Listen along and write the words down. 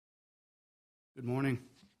Good morning.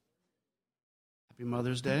 Happy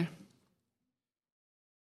Mother's Day. Would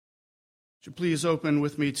you please open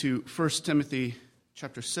with me to 1 Timothy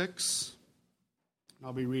chapter 6.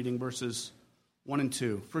 I'll be reading verses 1 and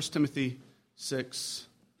 2. 1 Timothy 6,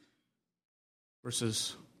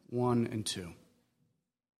 verses 1 and 2.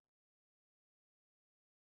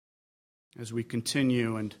 As we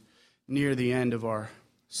continue and near the end of our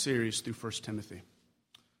series through 1 Timothy.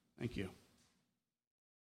 Thank you.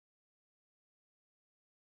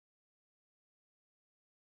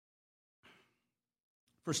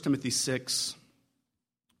 1 Timothy 6,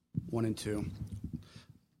 1 and 2.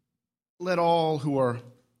 Let all who are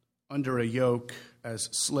under a yoke as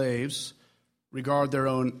slaves regard their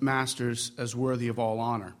own masters as worthy of all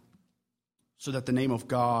honor, so that the name of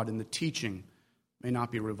God and the teaching may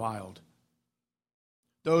not be reviled.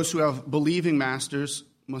 Those who have believing masters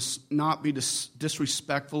must not be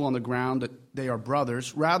disrespectful on the ground that they are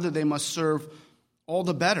brothers. Rather, they must serve all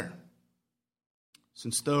the better,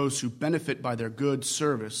 since those who benefit by their good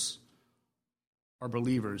service are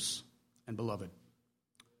believers and beloved.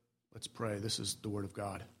 Let's pray. This is the word of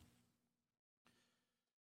God.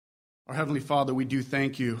 Our Heavenly Father, we do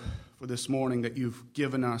thank you for this morning that you've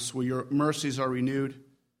given us, where your mercies are renewed.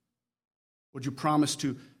 Would you promise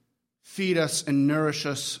to feed us and nourish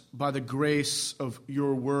us by the grace of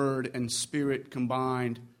your word and spirit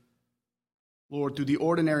combined? Lord, through the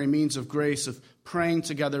ordinary means of grace of praying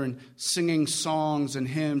together and singing songs and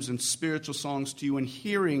hymns and spiritual songs to you and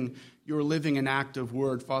hearing your living and active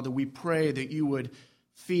word, Father, we pray that you would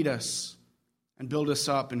feed us and build us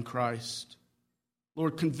up in Christ.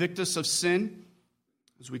 Lord, convict us of sin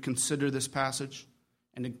as we consider this passage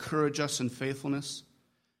and encourage us in faithfulness.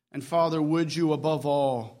 And Father, would you above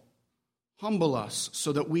all humble us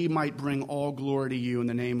so that we might bring all glory to you in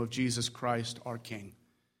the name of Jesus Christ, our King.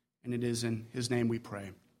 And it is in his name we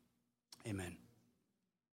pray. Amen.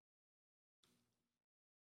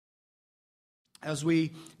 As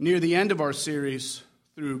we near the end of our series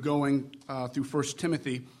through going through 1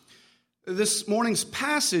 Timothy, this morning's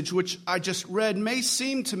passage, which I just read, may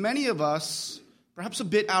seem to many of us perhaps a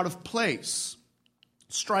bit out of place,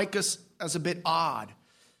 strike us as a bit odd.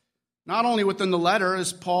 Not only within the letter,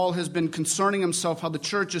 as Paul has been concerning himself how the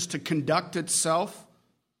church is to conduct itself,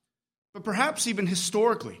 but perhaps even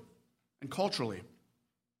historically and culturally.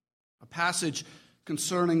 A passage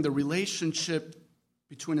concerning the relationship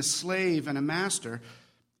between a slave and a master,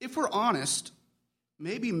 if we're honest,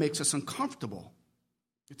 maybe makes us uncomfortable.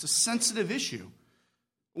 It's a sensitive issue,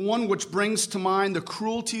 one which brings to mind the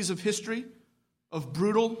cruelties of history, of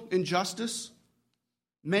brutal injustice.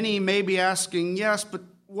 Many may be asking, yes, but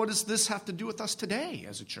what does this have to do with us today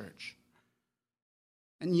as a church?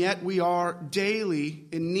 And yet we are daily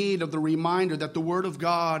in need of the reminder that the Word of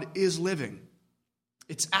God is living.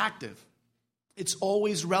 It's active. It's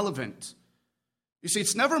always relevant. You see,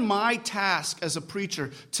 it's never my task as a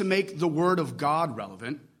preacher to make the Word of God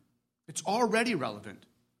relevant. It's already relevant.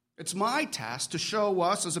 It's my task to show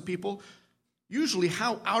us as a people usually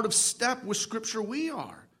how out of step with Scripture we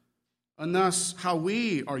are, and thus how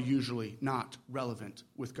we are usually not relevant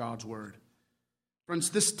with God's Word.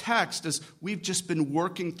 Friends, this text, as we've just been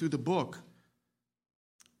working through the book,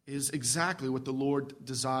 is exactly what the Lord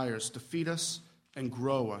desires, to feed us and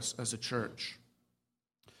grow us as a church.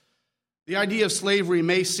 The idea of slavery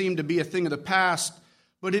may seem to be a thing of the past,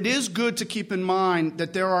 but it is good to keep in mind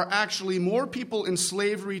that there are actually more people in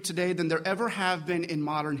slavery today than there ever have been in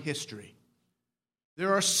modern history.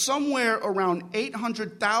 There are somewhere around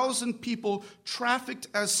 800,000 people trafficked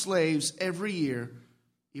as slaves every year,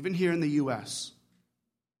 even here in the U.S.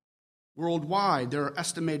 Worldwide, there are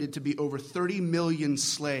estimated to be over 30 million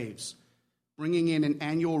slaves, bringing in an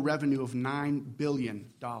annual revenue of $9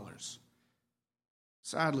 billion.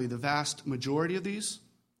 Sadly, the vast majority of these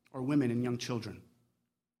are women and young children.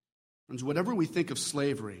 Friends, whatever we think of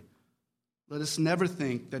slavery, let us never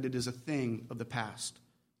think that it is a thing of the past.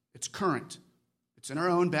 It's current. It's in our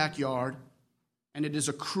own backyard, and it is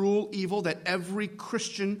a cruel evil that every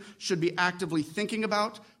Christian should be actively thinking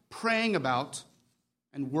about, praying about,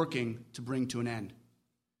 and working to bring to an end.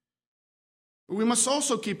 But we must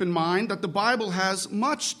also keep in mind that the Bible has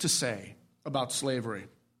much to say about slavery,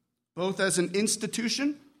 both as an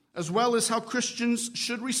institution as well as how Christians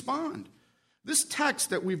should respond. This text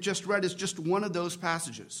that we've just read is just one of those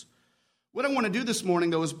passages. What I want to do this morning,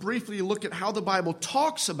 though, is briefly look at how the Bible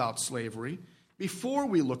talks about slavery before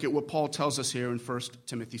we look at what Paul tells us here in 1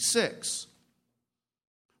 Timothy 6.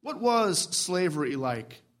 What was slavery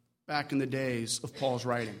like back in the days of Paul's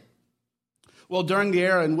writing? Well, during the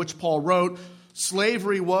era in which Paul wrote,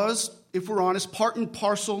 slavery was, if we're honest, part and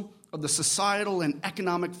parcel of the societal and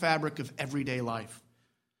economic fabric of everyday life.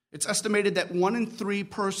 It's estimated that 1 in 3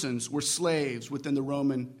 persons were slaves within the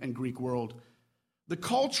Roman and Greek world. The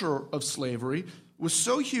culture of slavery was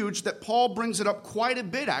so huge that Paul brings it up quite a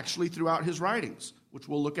bit, actually, throughout his writings, which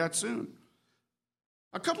we'll look at soon.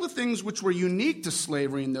 A couple of things which were unique to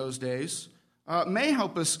slavery in those days may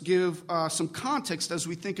help us give some context as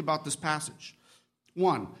we think about this passage.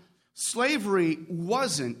 1, slavery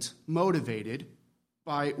wasn't motivated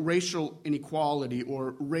by racial inequality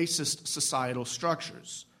or racist societal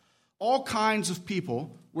structures. All kinds of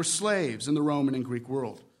people were slaves in the Roman and Greek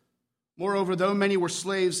world. Moreover, though many were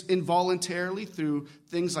slaves involuntarily through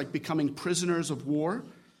things like becoming prisoners of war,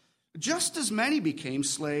 just as many became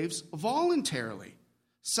slaves voluntarily,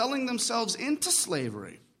 selling themselves into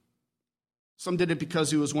slavery. Some did it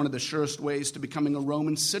because it was one of the surest ways to becoming a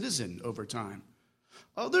Roman citizen over time.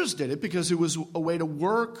 Others did it because it was a way to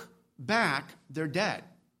work back their debt,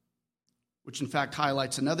 which in fact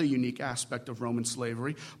highlights another unique aspect of Roman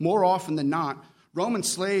slavery. More often than not, Roman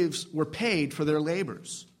slaves were paid for their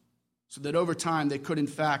labors, so that over time they could in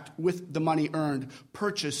fact, with the money earned,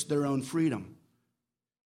 purchase their own freedom.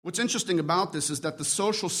 What's interesting about this is that the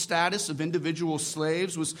social status of individual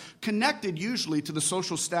slaves was connected usually to the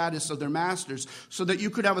social status of their masters, so that you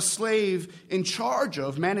could have a slave in charge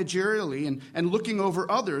of managerially and looking over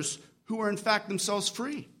others who were in fact themselves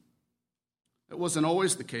free. That wasn't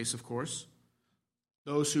always the case, of course.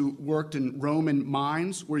 Those who worked in Roman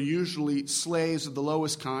mines were usually slaves of the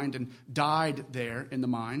lowest kind and died there in the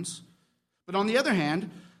mines. But on the other hand,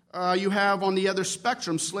 you have on the other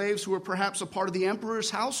spectrum slaves who were perhaps a part of the emperor's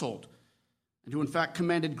household and who in fact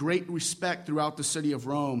commanded great respect throughout the city of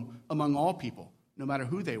Rome among all people, no matter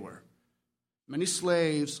who they were. Many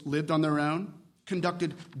slaves lived on their own,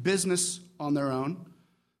 conducted business on their own.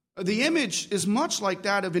 The image is much like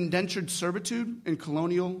that of indentured servitude in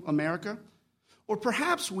colonial America, or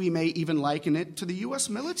perhaps we may even liken it to the U.S.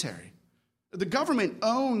 military. The government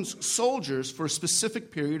owns soldiers for a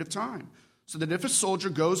specific period of time, so that if a soldier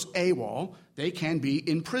goes AWOL, they can be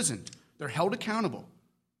imprisoned. They're held accountable.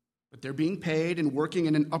 But they're being paid and working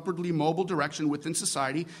in an upwardly mobile direction within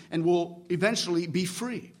society and will eventually be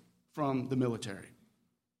free from the military.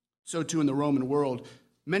 So too in the Roman world,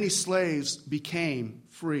 many slaves became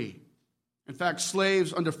free. In fact,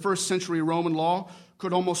 slaves under first century Roman law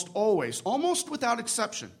could almost always, almost without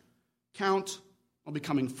exception, count on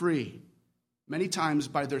becoming free, many times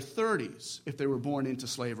by their 30s if they were born into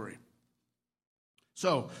slavery.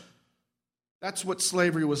 So, that's what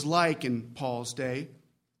slavery was like in Paul's day.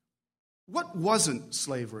 What wasn't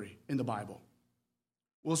slavery in the Bible?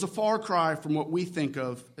 Well, it's a far cry from what we think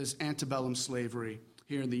of as antebellum slavery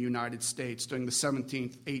here in the United States during the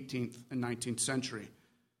 17th, 18th, and 19th century.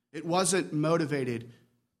 It wasn't motivated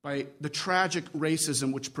by the tragic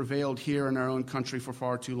racism which prevailed here in our own country for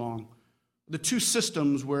far too long. The two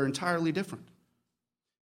systems were entirely different.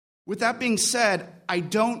 With that being said, I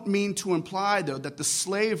don't mean to imply, though, that the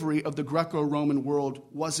slavery of the Greco-Roman world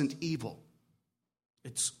wasn't evil.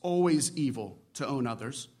 It's always evil to own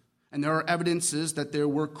others, and there are evidences that there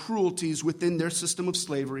were cruelties within their system of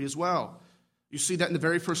slavery as well. You see that in the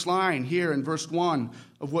very first line here in verse 1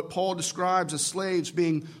 of what Paul describes as slaves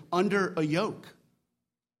being under a yoke.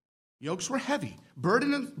 Yokes were heavy,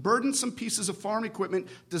 burdensome pieces of farm equipment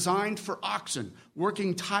designed for oxen,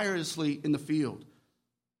 working tirelessly in the field.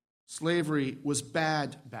 Slavery was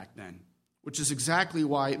bad back then, which is exactly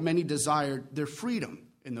why many desired their freedom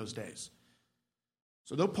in those days.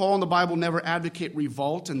 So though Paul and the Bible never advocate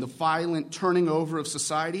revolt and the violent turning over of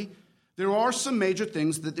society, there are some major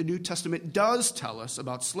things that the New Testament does tell us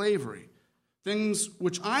about slavery, things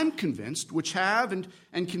which I'm convinced which have and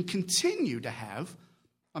can continue to have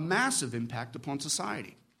a massive impact upon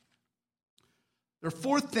society. There are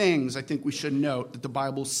 4 things I think we should note that the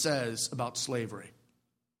Bible says about slavery.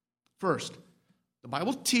 First, the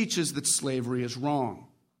Bible teaches that slavery is wrong.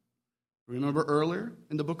 Remember earlier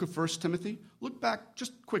in the book of 1 Timothy? Look back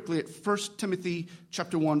just quickly at 1 Timothy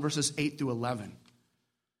chapter 1, verses 8 through 11.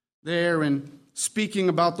 There, in speaking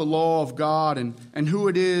about the law of God and who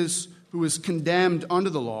it is who is condemned under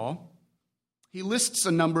the law, he lists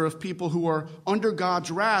a number of people who are under God's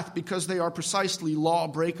wrath because they are precisely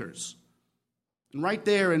lawbreakers. And right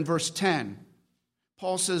there in verse 10,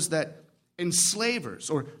 Paul says that enslavers,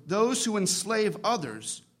 or those who enslave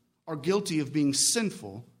others, are guilty of being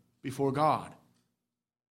sinful before God.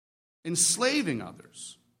 Enslaving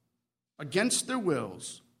others against their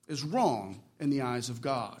wills is wrong in the eyes of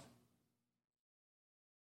God.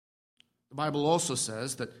 The Bible also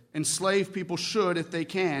says that enslaved people should, if they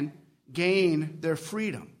can, gain their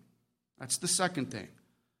freedom. That's the second thing.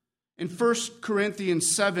 In 1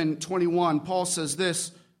 Corinthians 7:21, Paul says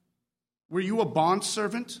this, "Were you a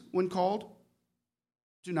bondservant when called?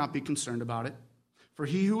 Do not be concerned about it. For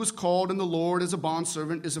he who is called in the Lord as a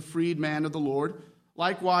bondservant is a freed man of the Lord.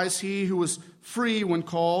 Likewise, he who was free when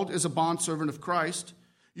called is a bondservant of Christ.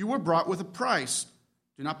 You were bought with a price.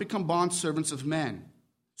 Do not become bondservants of men.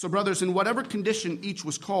 So, brothers, in whatever condition each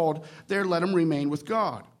was called, there let him remain with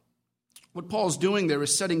God." What Paul's doing there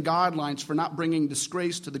is setting guidelines for not bringing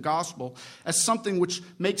disgrace to the gospel as something which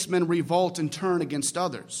makes men revolt and turn against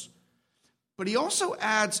others. But he also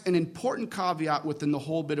adds an important caveat within the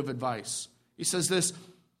whole bit of advice. He says this,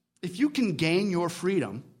 if you can gain your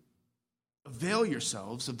freedom, avail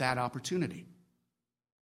yourselves of that opportunity.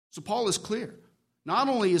 So Paul is clear. Not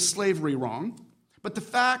only is slavery wrong, but the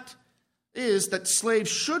fact is that slaves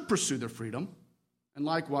should pursue their freedom, and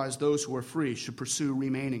likewise those who are free should pursue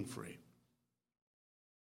remaining free.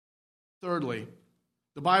 Thirdly,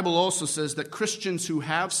 the Bible also says that Christians who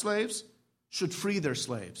have slaves should free their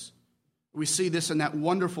slaves. We see this in that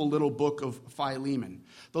wonderful little book of Philemon.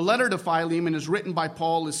 The letter to Philemon is written by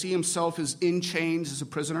Paul as he himself is in chains as a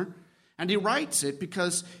prisoner, and he writes it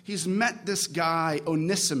because he's met this guy,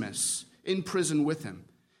 Onesimus, in prison with him.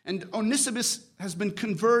 And Onesimus has been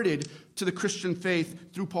converted to the Christian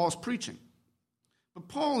faith through Paul's preaching. But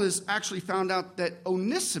Paul has actually found out that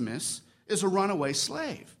Onesimus is a runaway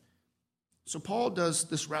slave. So Paul does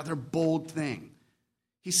this rather bold thing.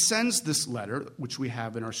 He sends this letter, which we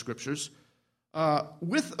have in our scriptures,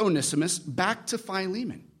 with Onesimus back to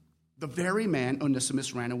Philemon, the very man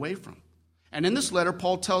Onesimus ran away from. And in this letter,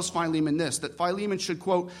 Paul tells Philemon this, that Philemon should,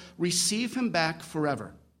 quote, receive him back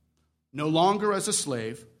forever, no longer as a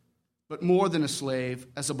slave, but more than a slave,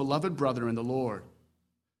 as a beloved brother in the Lord.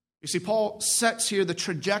 You see, Paul sets here the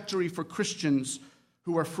trajectory for Christians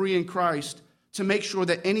who are free in Christ to make sure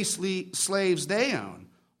that any slaves they own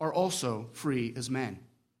are also free as men.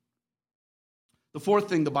 The fourth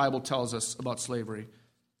thing the Bible tells us about slavery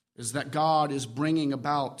is that God is bringing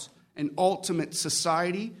about an ultimate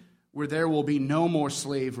society where there will be no more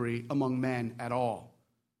slavery among men at all.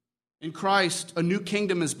 In Christ, a new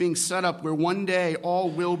kingdom is being set up where one day all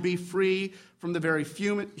will be free from the very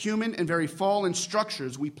human and very fallen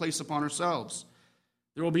structures we place upon ourselves.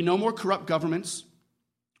 There will be no more corrupt governments,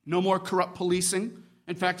 no more corrupt policing.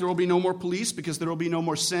 In fact, there will be no more police because there will be no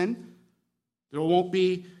more sin. There won't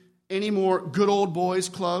be any more good old boys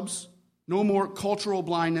clubs, no more cultural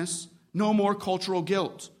blindness, no more cultural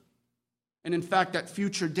guilt. And in fact, that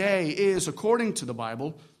future day is, according to the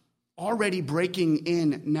Bible, already breaking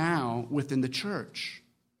in now within the church.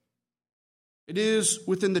 It is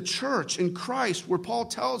within the church in Christ where Paul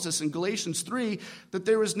tells us in Galatians 3 that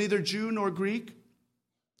there is neither Jew nor Greek,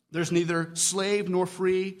 there's neither slave nor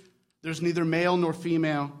free, there's neither male nor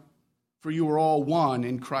female, for you are all one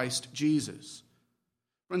in Christ Jesus.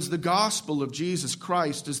 Friends, the gospel of Jesus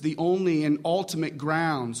Christ is the only and ultimate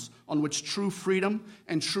grounds on which true freedom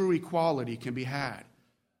and true equality can be had.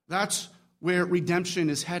 That's where redemption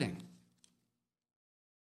is heading.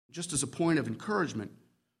 Just as a point of encouragement,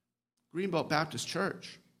 Greenbelt Baptist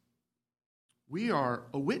Church, we are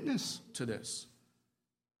a witness to this.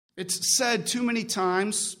 It's said too many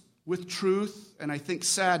times with truth and I think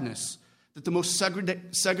sadness that the most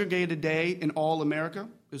segregated day in all America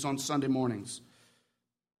is on Sunday mornings.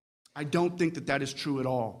 I don't think that that is true at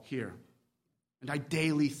all here. And I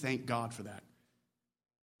daily thank God for that.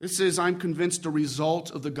 This is, I'm convinced, a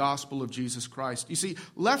result of the gospel of Jesus Christ. You see,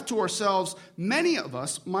 left to ourselves, many of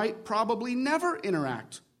us might probably never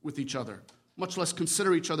interact with each other, much less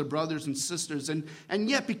consider each other brothers and sisters. And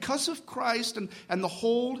yet, because of Christ and the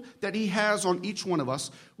hold that he has on each one of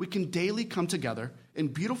us, we can daily come together in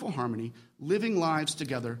beautiful harmony, living lives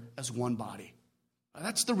together as one body.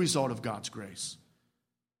 That's the result of God's grace.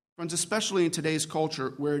 Friends, especially in today's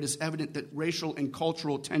culture where it is evident that racial and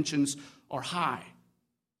cultural tensions are high,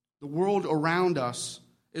 the world around us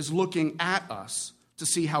is looking at us to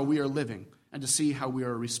see how we are living and to see how we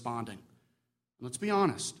are responding. Let's be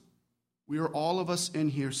honest. We are all of us in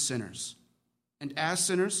here sinners. And as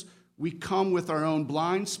sinners, we come with our own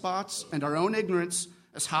blind spots and our own ignorance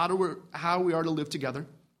as how we are to live together.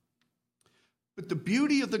 But the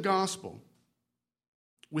beauty of the gospel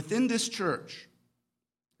within this church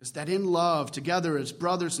is that in love, together as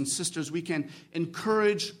brothers and sisters, we can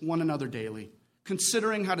encourage one another daily,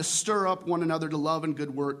 considering how to stir up one another to love and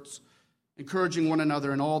good works, encouraging one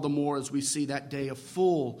another, and all the more as we see that day of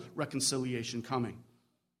full reconciliation coming.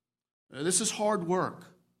 This is hard work.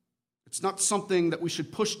 It's not something that we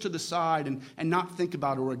should push to the side and not think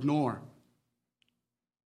about or ignore.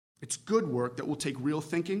 It's good work that will take real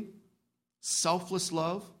thinking, selfless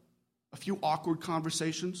love, a few awkward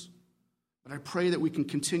conversations, But I pray that we can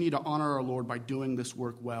continue to honor our Lord by doing this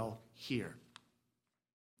work well here.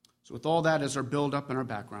 So with all that as our build-up and our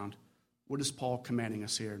background, what is Paul commanding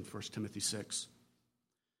us here in 1 Timothy 6?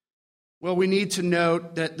 Well, we need to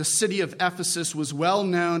note that the city of Ephesus was well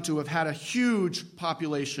known to have had a huge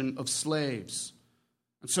population of slaves.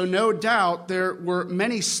 And so no doubt there were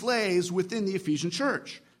many slaves within the Ephesian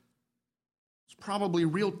church. There's probably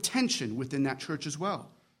real tension within that church as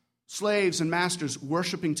well. Slaves and masters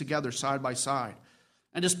worshiping together side by side.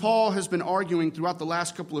 And as Paul has been arguing throughout the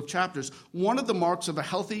last couple of chapters, one of the marks of a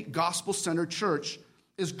healthy gospel-centered church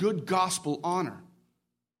is good gospel honor.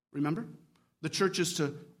 Remember? The church is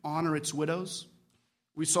to honor its widows.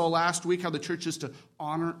 We saw last week how the church is to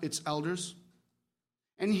honor its elders.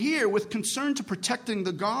 And here, with concern to protecting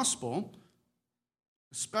the gospel,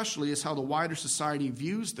 especially as how the wider society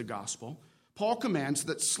views the gospel, Paul commands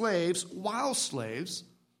that slaves, while slaves,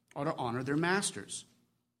 are to honor their masters.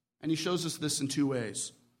 And he shows us this in two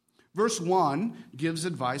ways. Verse 1 gives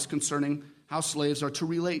advice concerning how slaves are to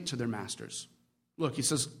relate to their masters. Look, he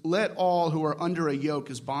says, "Let all who are under a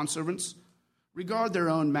yoke as bondservants regard their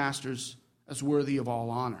own masters as worthy of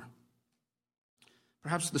all honor."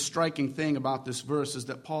 Perhaps the striking thing about this verse is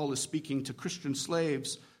that Paul is speaking to Christian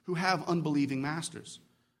slaves who have unbelieving masters.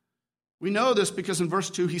 We know this because in verse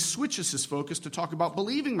 2 he switches his focus to talk about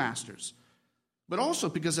believing masters, but also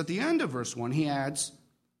because at the end of verse 1 he adds,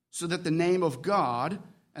 "so that the name of God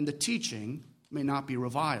and the teaching may not be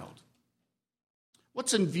reviled."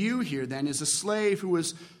 What's in view here then is a slave who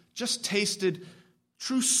has just tasted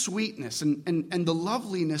true sweetness and the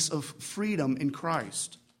loveliness of freedom in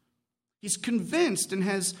Christ. He's convinced and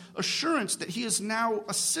has assurance that he is now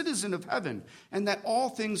a citizen of heaven and that all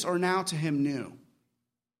things are now to him new.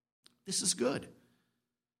 This is good.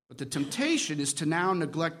 But the temptation is to now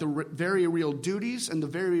neglect the very real duties and the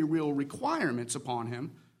very real requirements upon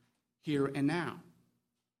him here and now.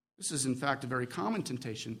 This is, in fact, a very common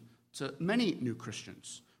temptation to many new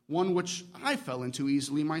Christians, one which I fell into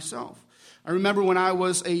easily myself. I remember when I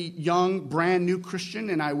was a young, brand new Christian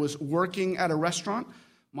and I was working at a restaurant.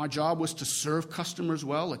 My job was to serve customers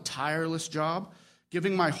well, a tireless job,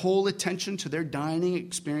 giving my whole attention to their dining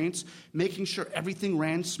experience, making sure everything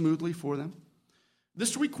ran smoothly for them.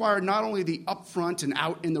 This required not only the upfront and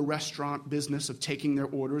out in the restaurant business of taking their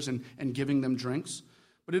orders and giving them drinks,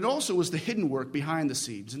 but it also was the hidden work behind the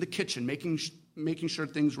scenes in the kitchen, making sure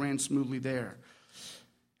things ran smoothly there.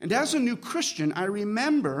 And as a new Christian, I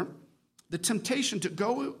remember the temptation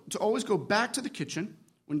to always go back to the kitchen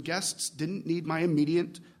when guests didn't need my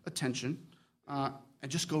immediate attention and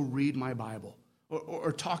just go read my Bible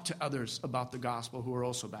or talk to others about the gospel who are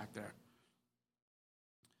also back there.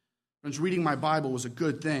 Friends, reading my Bible was a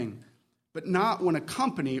good thing, but not when a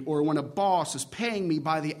company or when a boss is paying me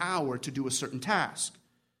by the hour to do a certain task.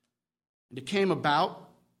 And it came about,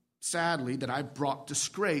 sadly, that I brought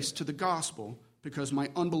disgrace to the gospel because my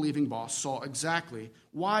unbelieving boss saw exactly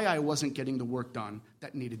why I wasn't getting the work done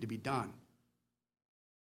that needed to be done.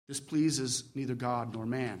 This pleases neither God nor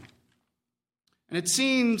man. And it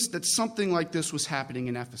seems that something like this was happening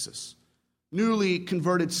in Ephesus. Newly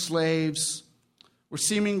converted slaves were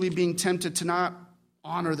seemingly being tempted to not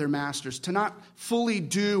honor their masters, to not fully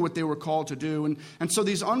do what they were called to do. And so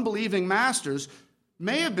these unbelieving masters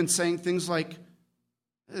may have been saying things like,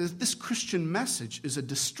 "This Christian message is a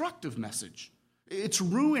destructive message. It's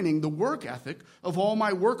ruining the work ethic of all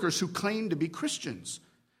my workers who claim to be Christians.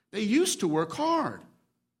 They used to work hard.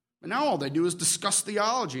 But now all they do is discuss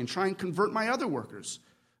theology and try and convert my other workers.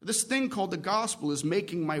 This thing called the gospel is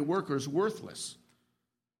making my workers worthless."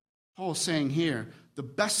 Paul is saying here, the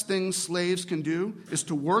best thing slaves can do is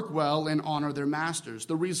to work well and honor their masters.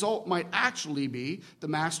 The result might actually be the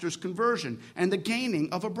master's conversion and the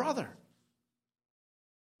gaining of a brother.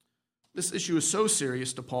 This issue is so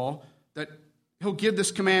serious to Paul that he'll give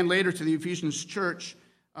this command later to the Ephesians church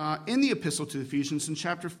in the epistle to the Ephesians in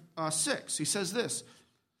chapter 6. He says this,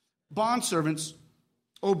 "Bondservants,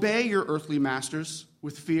 obey your earthly masters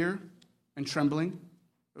with fear and trembling,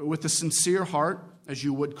 with a sincere heart as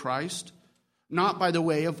you would Christ, not by the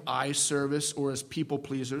way of eye service or as people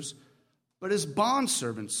pleasers, but as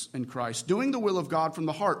bondservants in Christ, doing the will of God from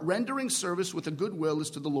the heart, rendering service with a good will as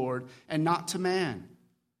to the Lord and not to man,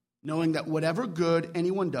 knowing that whatever good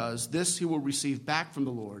anyone does, this he will receive back from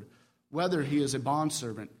the Lord, whether he is a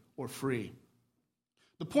bondservant or free."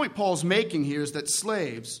 The point Paul's making here is that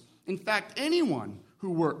slaves, in fact, anyone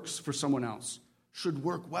who works for someone else, should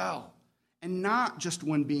work well, and not just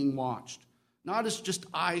when being watched, not as just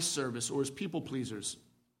eye service or as people pleasers,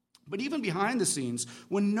 but even behind the scenes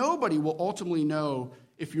when nobody will ultimately know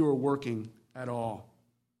if you are working at all.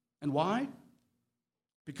 And why?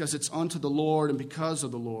 because it's unto the Lord and because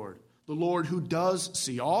of the Lord who does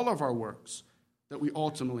see all of our works, that we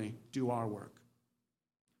ultimately do our work.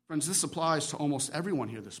 Friends, this applies to almost everyone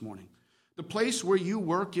here this morning. The place where you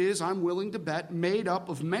work is, I'm willing to bet, made up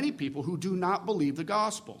of many people who do not believe the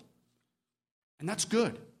gospel. And that's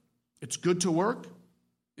good. It's good to work.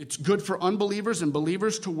 It's good for unbelievers and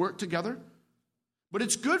believers to work together. But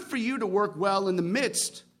it's good for you to work well in the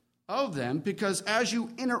midst of them, because as you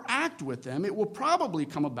interact with them, it will probably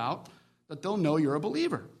come about that they'll know you're a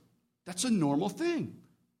believer. That's a normal thing.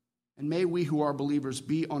 And may we who are believers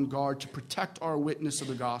be on guard to protect our witness of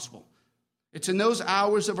the gospel. It's in those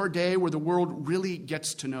hours of our day where the world really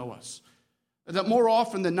gets to know us, that more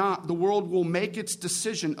often than not, the world will make its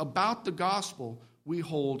decision about the gospel we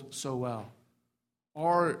hold so well.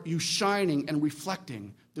 Are you shining and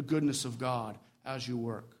reflecting the goodness of God as you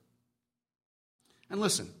work? And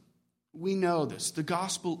listen, we know this. The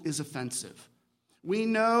gospel is offensive. We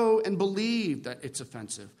know and believe that it's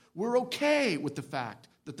offensive. We're okay with the fact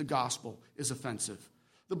that the gospel is offensive.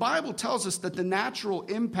 The Bible tells us that the natural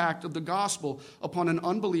impact of the gospel upon an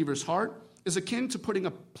unbeliever's heart is akin to putting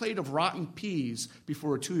a plate of rotten peas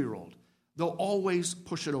before a 2-year-old. They'll always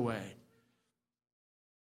push it away.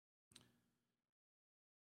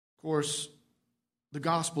 Of course, the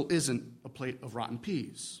gospel isn't a plate of rotten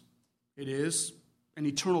peas. It is an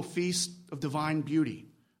eternal feast of divine beauty,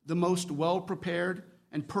 the most well-prepared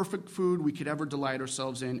and perfect food we could ever delight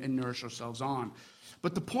ourselves in and nourish ourselves on.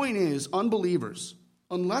 But the point is, unbelievers,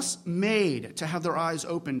 unless made to have their eyes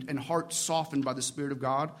opened and hearts softened by the Spirit of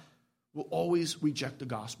God, will always reject the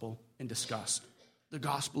gospel in disgust. The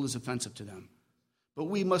gospel is offensive to them. But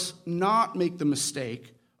we must not make the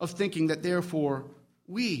mistake of thinking that therefore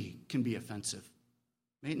we can be offensive.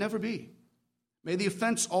 May it never be. May the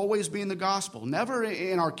offense always be in the gospel, never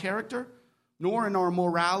in our character, nor in our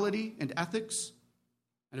morality and ethics,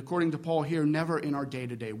 and according to Paul here, never in our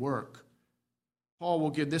day-to-day work. Paul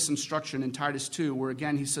will give this instruction in Titus 2, where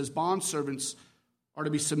again he says, bondservants are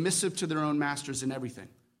to be submissive to their own masters in everything.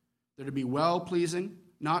 They're to be well-pleasing,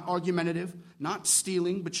 not argumentative, not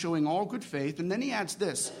stealing, but showing all good faith. And then he adds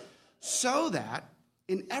this, so that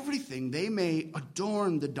in everything they may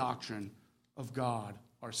adorn the doctrine of God,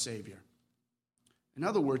 our Savior. In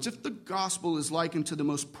other words, if the gospel is likened to the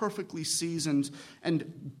most perfectly seasoned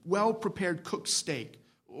and well-prepared cooked steak,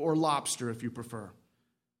 or lobster if you prefer,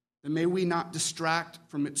 then may we not distract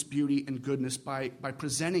from its beauty and goodness by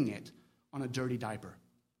presenting it on a dirty diaper.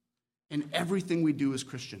 In everything we do as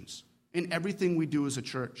Christians, in everything we do as a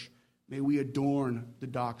church, may we adorn the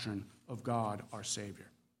doctrine of God, our Savior.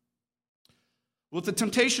 Well, if the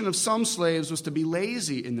temptation of some slaves was to be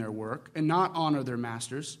lazy in their work and not honor their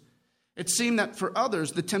masters, it seemed that for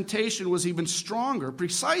others the temptation was even stronger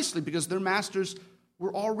precisely because their masters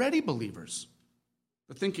were already believers.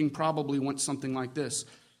 The thinking probably went something like this.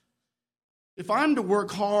 If I'm to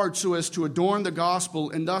work hard so as to adorn the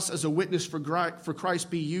gospel and thus as a witness for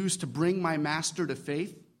Christ be used to bring my master to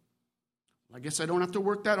faith, I guess I don't have to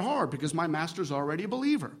work that hard because my master's already a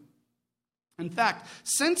believer. In fact,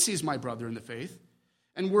 since he's my brother in the faith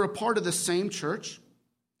and we're a part of the same church,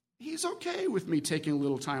 he's okay with me taking a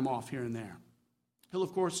little time off here and there. He'll,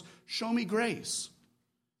 of course, show me grace.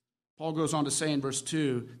 Paul goes on to say in verse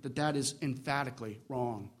 2 that that is emphatically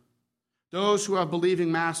wrong. Those who have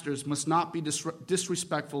believing masters must not be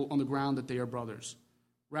disrespectful on the ground that they are brothers.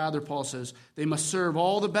 Rather, Paul says, they must serve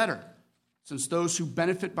all the better, since those who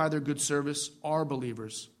benefit by their good service are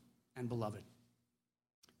believers and beloved.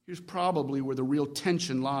 Here's probably where the real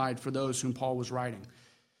tension lied for those whom Paul was writing.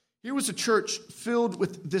 Here was a church filled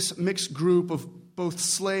with this mixed group of both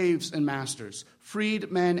slaves and masters,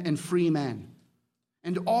 freed men and free men,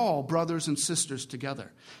 and all brothers and sisters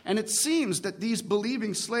together. And it seems that these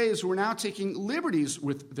believing slaves were now taking liberties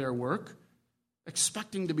with their work,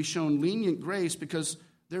 expecting to be shown lenient grace because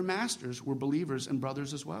their masters were believers and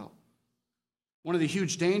brothers as well. One of the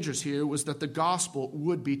huge dangers here was that the gospel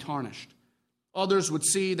would be tarnished. Others would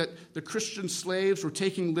see that the Christian slaves were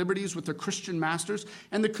taking liberties with their Christian masters,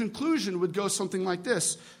 and the conclusion would go something like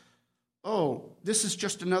this. Oh, this is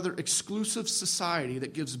just another exclusive society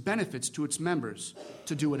that gives benefits to its members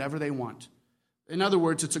to do whatever they want. In other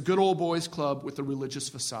words, it's a good old boys club with a religious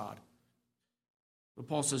facade. But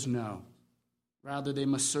Paul says no. Rather, they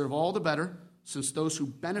must serve all the better, since those who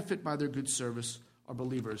benefit by their good service are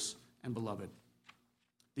believers and beloved.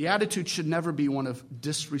 The attitude should never be one of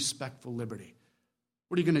disrespectful liberty.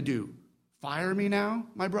 What are you going to do? Fire me now,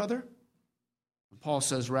 my brother? And Paul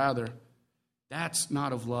says, rather, that's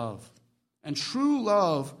not of love. And true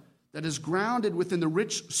love that is grounded within the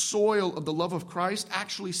rich soil of the love of Christ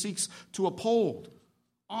actually seeks to uphold,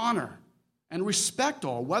 honor, and respect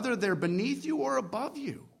all, whether they're beneath you or above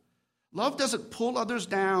you. Love doesn't pull others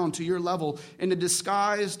down to your level in a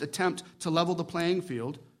disguised attempt to level the playing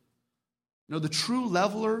field. No, the true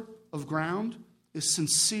leveler of ground is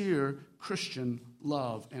sincere Christian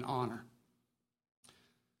love and honor.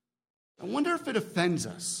 I wonder if it offends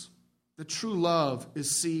us that true love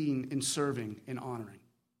is seen in serving and honoring.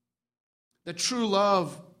 That true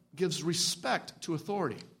love gives respect to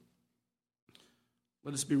authority.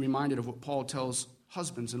 Let us be reminded of what Paul tells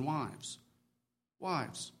husbands and wives.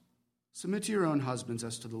 Wives, submit to your own husbands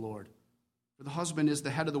as to the Lord. For the husband is the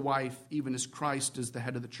head of the wife, even as Christ is the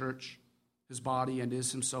head of the church, his body, and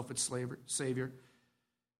is himself its Savior.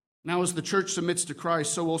 Now, as the church submits to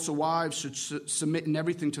Christ, so also wives should submit in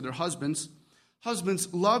everything to their husbands.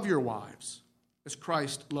 Husbands, love your wives, as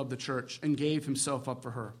Christ loved the church and gave himself up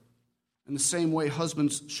for her. In the same way,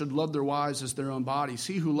 husbands should love their wives as their own bodies.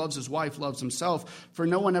 He who loves his wife loves himself, for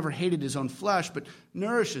no one ever hated his own flesh, but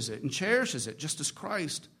nourishes it and cherishes it, just as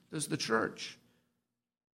Christ does the church.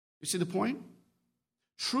 You see the point?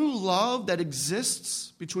 True love that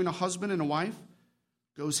exists between a husband and a wife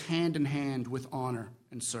goes hand in hand with honor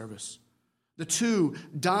and service. The two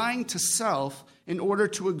dying to self in order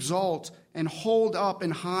to exalt and hold up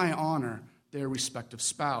in high honor their respective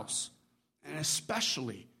spouse. And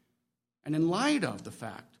especially, and in light of the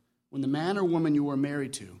fact, when the man or woman you are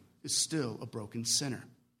married to is still a broken sinner.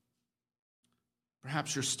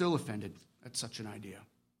 Perhaps you're still offended at such an idea.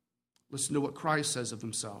 Listen to what Christ says of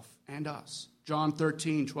himself and us. John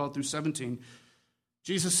 13, 12 through 17.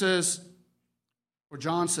 Jesus says, or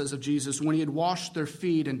John says of Jesus, when he had washed their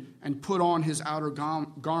feet and put on his outer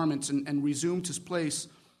garments and resumed his place,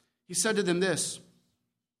 he said to them this,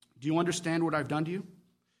 do you understand what I've done to you?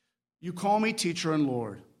 You call me teacher and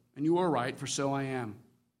Lord, and you are right, for so I am.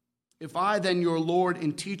 If I then, your Lord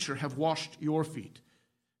and teacher, have washed your feet,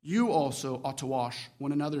 you also ought to wash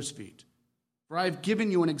one another's feet. For I have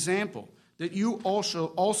given you an example, that you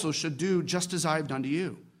also should do just as I have done to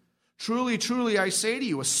you. Truly, truly, I say to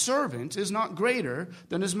you, a servant is not greater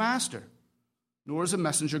than his master, nor is a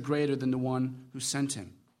messenger greater than the one who sent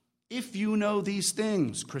him. If you know these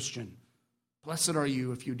things, Christian, blessed are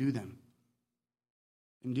you if you do them.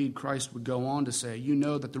 Indeed, Christ would go on to say, you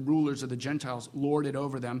know that the rulers of the Gentiles lord it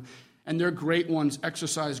over them, and their great ones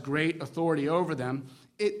exercise great authority over them.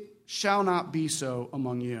 It shall not be so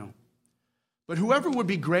among you. But whoever would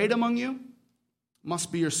be great among you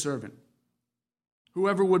must be your servant.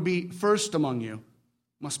 Whoever would be first among you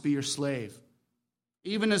must be your slave.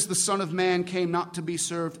 Even as the Son of Man came not to be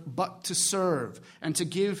served, but to serve, and to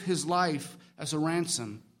give his life as a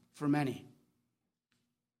ransom for many.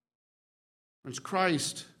 It's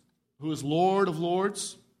Christ who is Lord of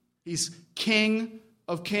lords. He's King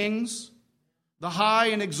of kings, the high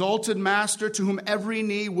and exalted master to whom every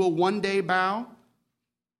knee will one day bow.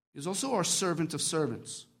 He is also our servant of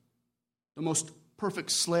servants, the most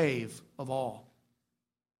perfect slave of all.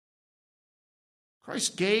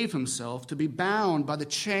 Christ gave himself to be bound by the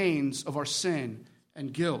chains of our sin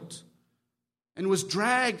and guilt, and was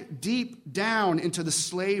dragged deep down into the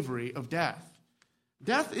slavery of death.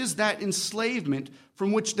 Death is that enslavement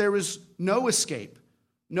from which there is no escape,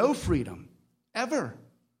 no freedom, ever.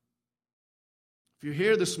 If you're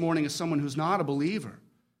here this morning as someone who's not a believer,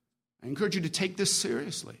 I encourage you to take this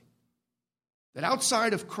seriously. That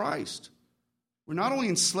outside of Christ, we're not only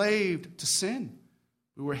enslaved to sin,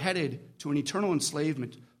 but we're headed to an eternal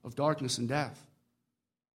enslavement of darkness and death.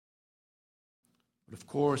 But of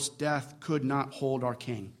course, death could not hold our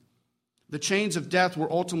King. The chains of death were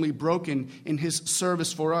ultimately broken in his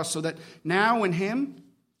service for us, so that now in him,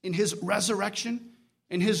 in his resurrection,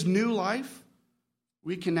 in his new life,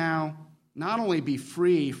 we can now not only be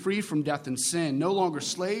free from death and sin, no longer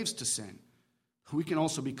slaves to sin, but we can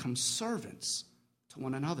also become servants to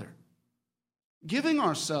one another, giving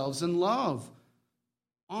ourselves in love,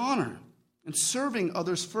 honor, and serving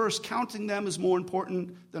others first, counting them as more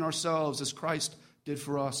important than ourselves, as Christ did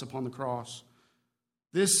for us upon the cross.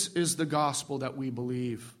 This is the gospel that we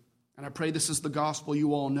believe. And I pray this is the gospel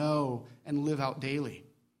you all know and live out daily.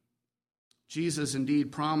 Jesus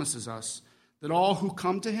indeed promises us that all who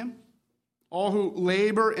come to him, all who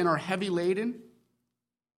labor and are heavy laden,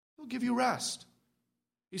 he'll give you rest.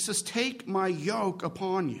 He says, take my yoke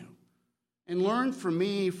upon you and learn from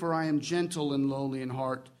me, for I am gentle and lowly in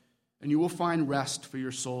heart, and you will find rest for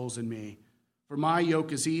your souls in me. For my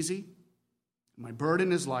yoke is easy, and my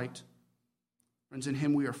burden is light. Friends, in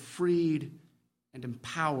him we are freed and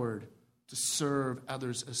empowered to serve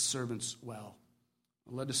others as servants well.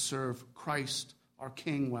 Let us serve Christ, our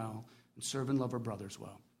King, well, and serve and love our brothers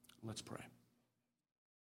well. Let's pray.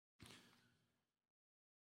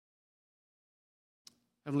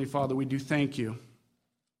 Heavenly Father, we do thank you.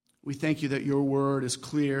 We thank you that your word is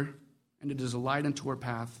clear, and it is a light unto our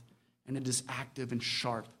path, and it is active and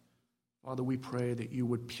sharp. Father, we pray that you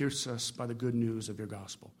would pierce us by the good news of your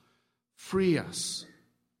gospel. Free us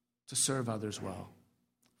to serve others well.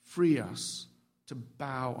 Free us to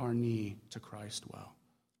bow our knee to Christ well.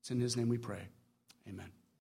 It's in his name we pray. Amen.